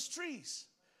fruitless trees.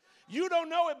 You don't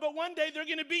know it, but one day they're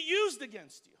going to be used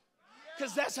against you.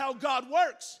 Because that's how God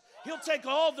works. He'll take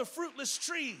all the fruitless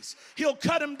trees, he'll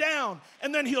cut them down,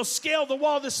 and then he'll scale the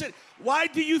wall of the city. Why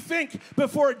do you think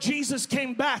before Jesus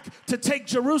came back to take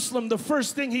Jerusalem, the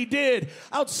first thing he did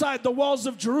outside the walls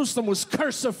of Jerusalem was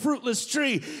curse a fruitless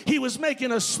tree? He was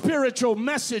making a spiritual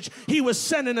message. He was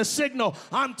sending a signal.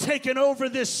 I'm taking over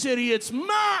this city. It's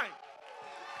mine.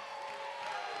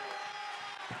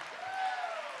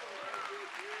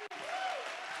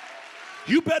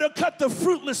 You better cut the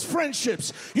fruitless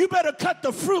friendships. You better cut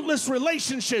the fruitless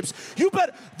relationships.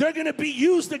 They're going to be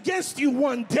used against you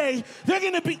one day.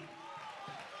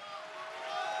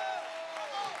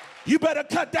 You better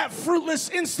cut that fruitless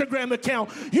Instagram account.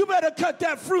 You better cut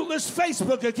that fruitless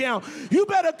Facebook account. You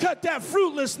better cut that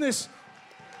fruitlessness.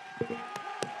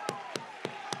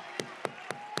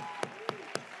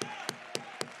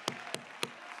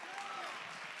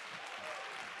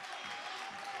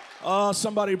 Oh,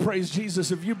 somebody praise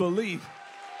Jesus if you believe.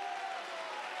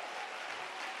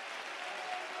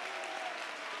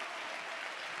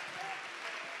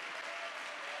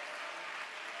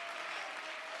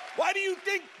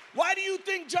 Why do you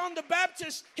think John the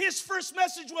Baptist, his first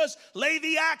message was, lay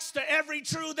the axe to every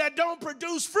tree that don't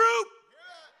produce fruit?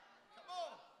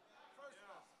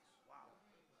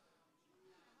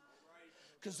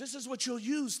 Because this is what you'll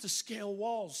use to scale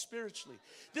walls spiritually.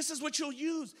 This is what you'll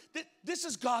use. This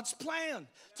is God's plan,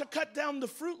 to cut down the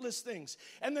fruitless things.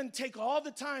 And then take all the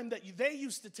time that they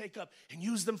used to take up and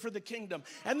use them for the kingdom.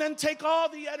 And then take all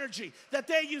the energy that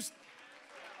they used.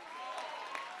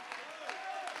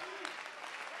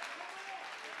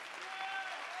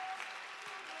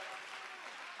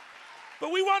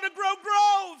 But we want to grow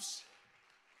groves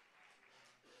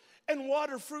and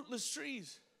water fruitless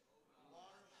trees.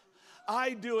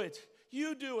 I do it.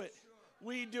 You do it.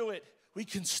 We do it. We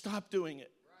can stop doing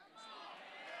it.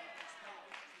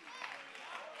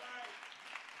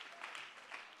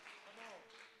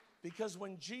 Because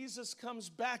when Jesus comes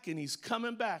back, and he's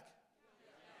coming back,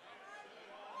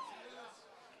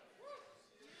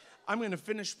 I'm going to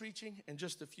finish preaching in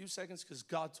just a few seconds because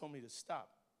God told me to stop.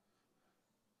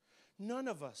 None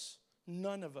of us,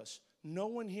 no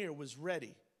one here was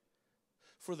ready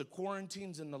for the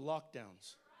quarantines and the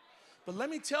lockdowns. But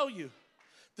let me tell you,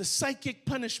 the psychic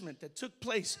punishment that took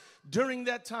place during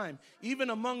that time, even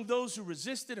among those who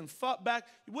resisted and fought back,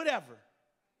 whatever.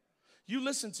 You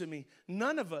listen to me,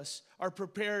 none of us are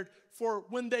prepared for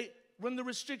when the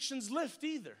restrictions lift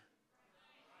either.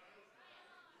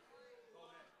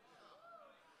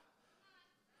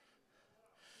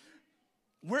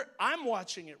 I'm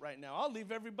watching it right now. I'll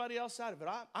leave everybody else out of it.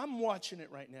 I'm watching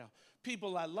it right now.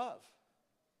 People I love.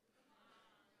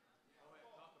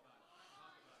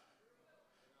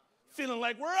 Feeling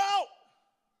like we're out.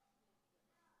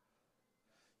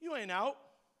 You ain't out.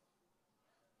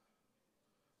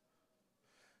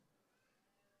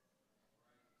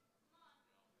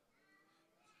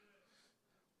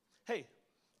 Hey,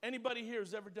 anybody here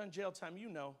who's ever done jail time, you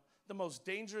know the most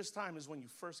dangerous time is when you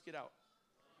first get out.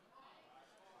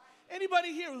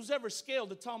 Anybody here who's ever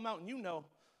scaled a tall mountain, you know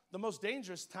the most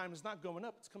dangerous time is not going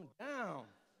up, it's coming down.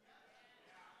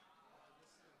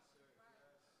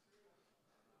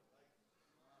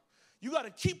 You got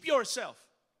to keep yourself.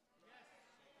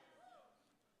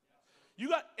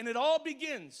 And it all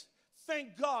begins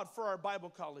Thank God for our Bible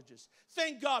colleges.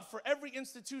 Thank God for every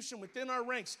institution within our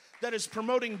ranks that is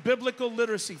promoting biblical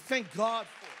literacy. Thank God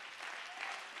for it.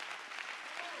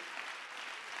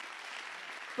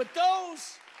 But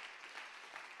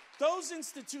those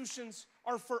institutions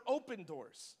are for open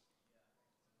doors.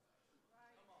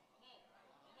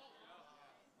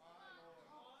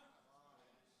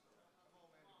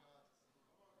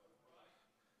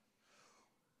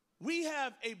 We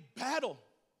have a battle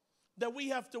that we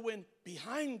have to win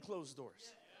behind closed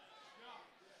doors.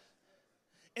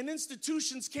 And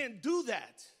institutions can't do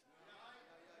that.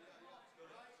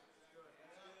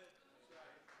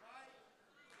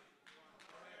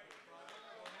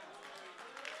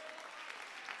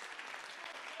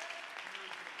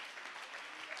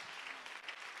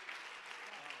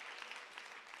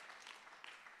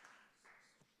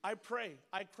 I prayed,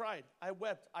 I cried, I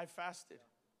wept, I fasted.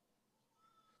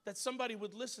 That somebody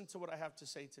would listen to what I have to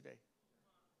say today.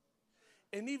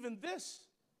 And even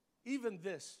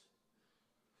this,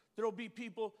 there'll be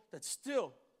people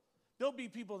there'll be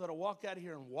people that'll walk out of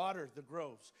here and water the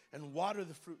groves and water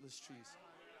the fruitless trees.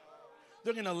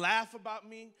 They're going to laugh about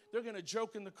me. They're going to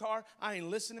joke in the car. I ain't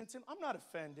listening to him. I'm not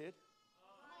offended.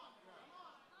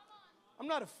 I'm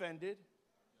not offended.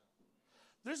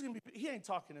 There's going to be, he ain't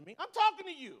talking to me. I'm talking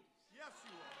to you. Yes,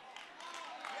 you are.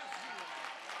 Yes, you are. Yes, you are.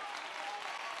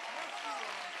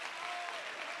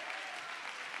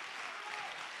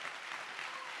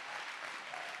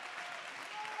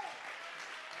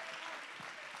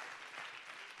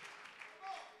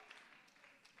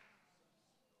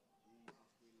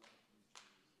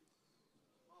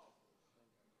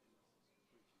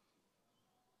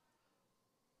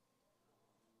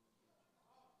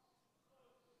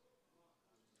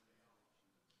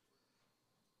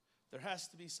 There has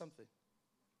to be something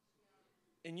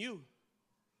in you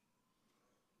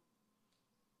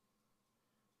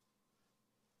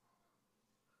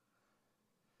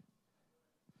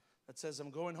that says, I'm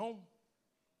going home.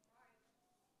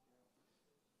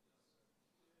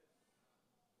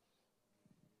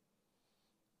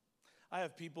 I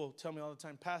have people tell me all the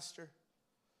time, Pastor,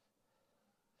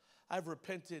 I've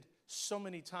repented so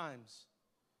many times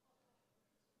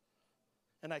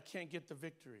and I can't get the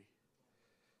victory.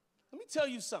 Let me tell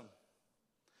you something.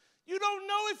 You don't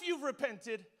know if you've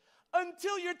repented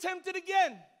until you're tempted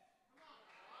again.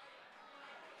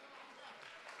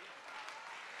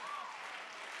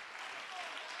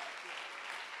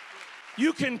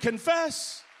 You can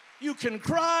confess, you can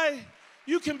cry,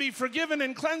 you can be forgiven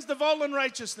and cleansed of all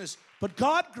unrighteousness, but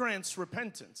God grants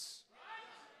repentance.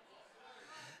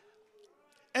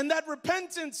 And that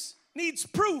repentance needs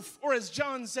proof, or as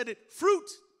John said it, fruit.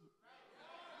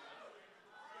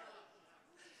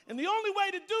 And the only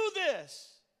way to do this,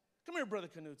 come here, Brother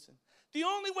Knudsen. The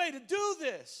only way to do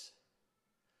this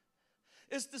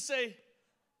is to say,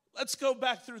 let's go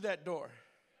back through that door.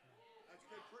 That's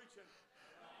good preaching.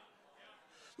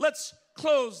 Let's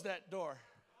close that door.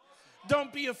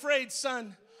 Don't be afraid,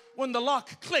 son, when the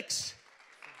lock clicks.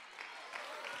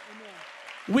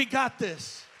 We got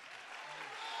this.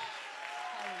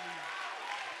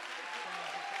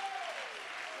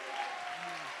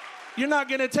 You're not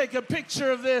going to take a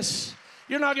picture of this.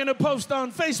 You're not going to post on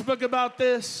Facebook about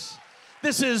this.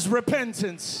 This is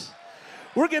repentance.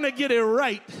 We're going to get it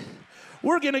right.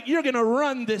 You're going to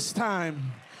run this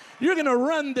time. You're going to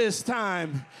run this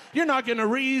time. You're not going to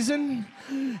reason.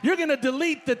 You're going to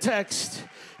delete the text.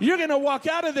 You're going to walk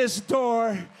out of this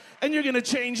door and you're going to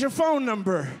change your phone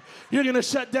number. You're going to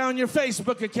shut down your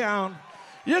Facebook account.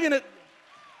 You're going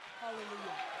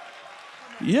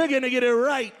to get it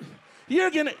right. You're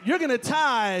gonna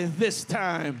tithe this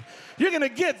time. You're gonna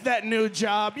get that new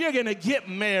job. You're gonna get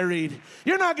married.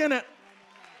 You're not gonna.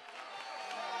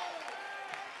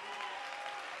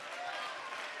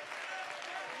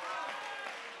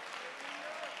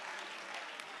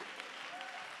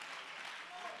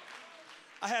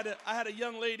 I had a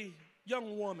young lady,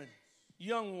 young woman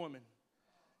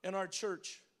in our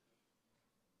church.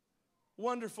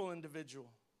 Wonderful individual.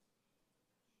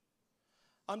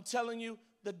 I'm telling you,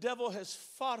 the devil has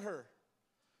fought her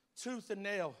tooth and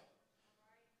nail.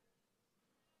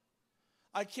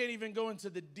 I can't even go into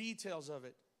the details of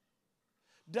it.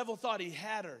 Devil thought he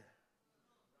had her.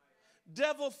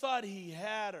 Devil thought he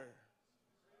had her.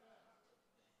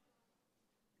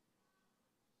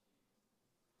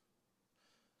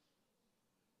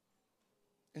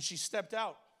 And she stepped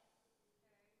out.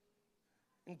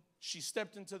 And she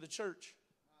stepped into the church.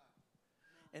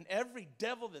 And every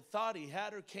devil that thought he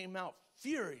had her came out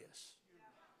furious.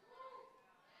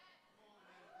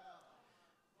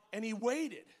 And he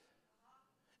waited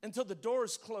until the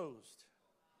doors closed.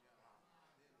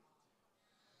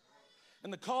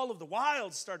 And the call of the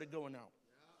wild started going out.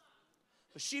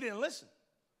 But she didn't listen.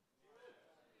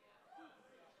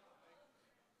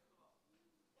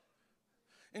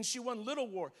 And she won Little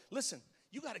War. Listen,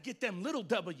 you got to get them little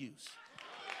W's.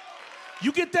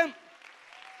 You get them.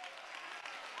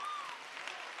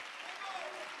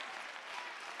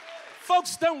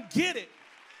 Folks don't get it.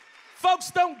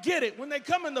 Folks don't get it when they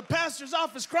come in the pastor's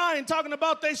office crying, talking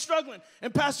about they struggling.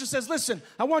 And pastor says, listen,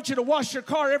 I want you to wash your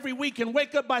car every week and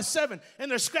wake up by 7.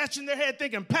 And they're scratching their head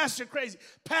thinking, pastor crazy.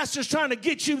 Pastor's trying to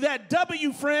get you that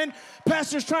W, friend.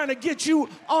 Pastor's trying to get you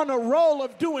on a roll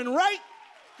of doing right.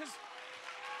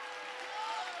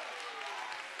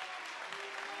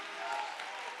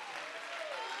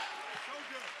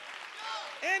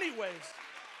 Anyways,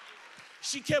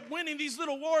 she kept winning these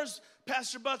little wars,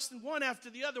 Pastor Buxton, one after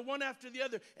the other,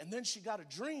 and then she got a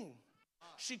dream.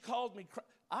 She called me.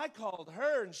 I called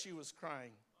her, and she was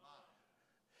crying.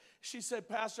 She said,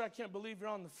 Pastor, I can't believe you're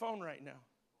on the phone right now.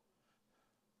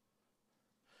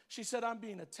 She said, I'm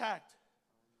being attacked.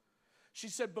 She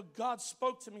said, but God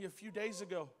spoke to me a few days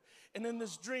ago, and in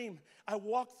this dream, I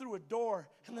walked through a door,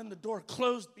 and then the door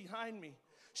closed behind me.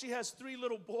 She has 3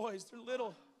 little boys. They're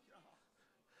little.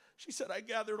 She said, I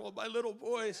gathered all my little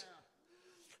boys.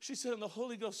 She said, and the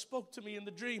Holy Ghost spoke to me in the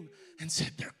dream and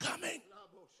said, they're coming.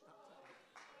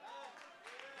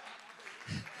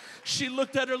 She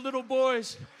looked at her little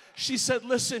boys. She said,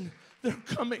 listen, they're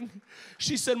coming.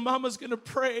 She said, Mama's going to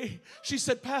pray. She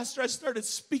said, Pastor, I started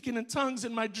speaking in tongues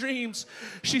in my dreams.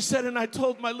 She said, and I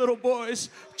told my little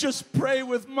boys, just pray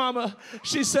with Mama.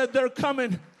 She said, they're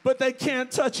coming, but they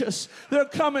can't touch us. They're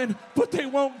coming, but they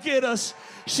won't get us.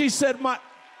 She said,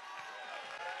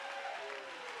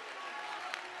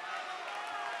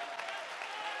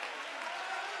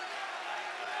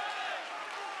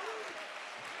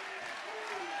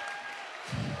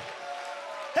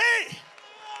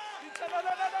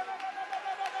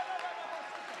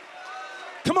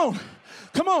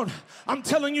 Come on. I'm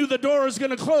telling you the door is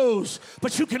going to close,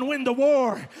 but you can win the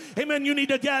war. Amen. You need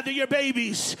to gather your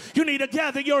babies. You need to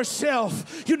gather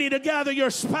yourself. You need to gather your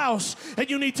spouse, and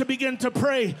you need to begin to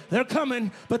pray. They're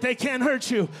coming, but they can't hurt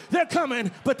you. They're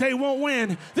coming, but they won't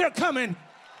win. They're coming.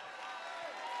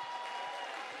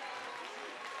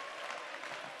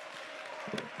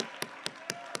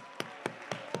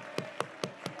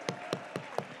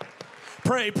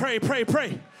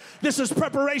 Pray. This is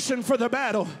preparation for the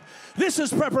battle. This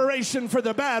is preparation for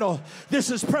the battle. This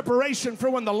is preparation for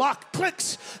when the lock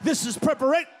clicks. This is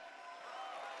preparation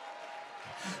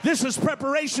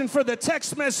for the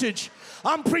text message.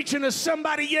 I'm preaching to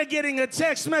somebody. You're getting a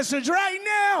text message right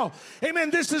now. Amen.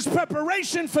 This is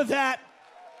preparation for that.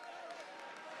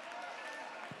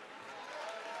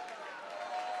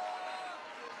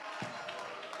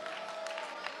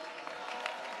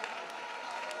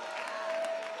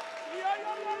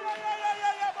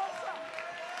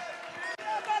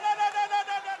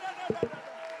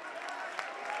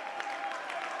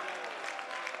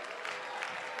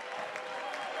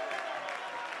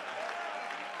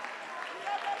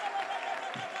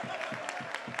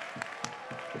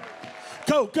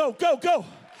 Go.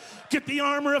 Get the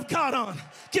armor of God on.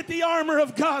 Get the armor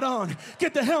of God on.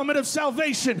 Get the helmet of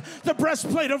salvation, the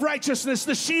breastplate of righteousness,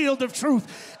 the shield of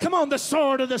truth. Come on, the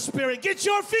sword of the Spirit. Get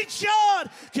your feet shod.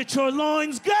 Get your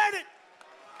loins girded.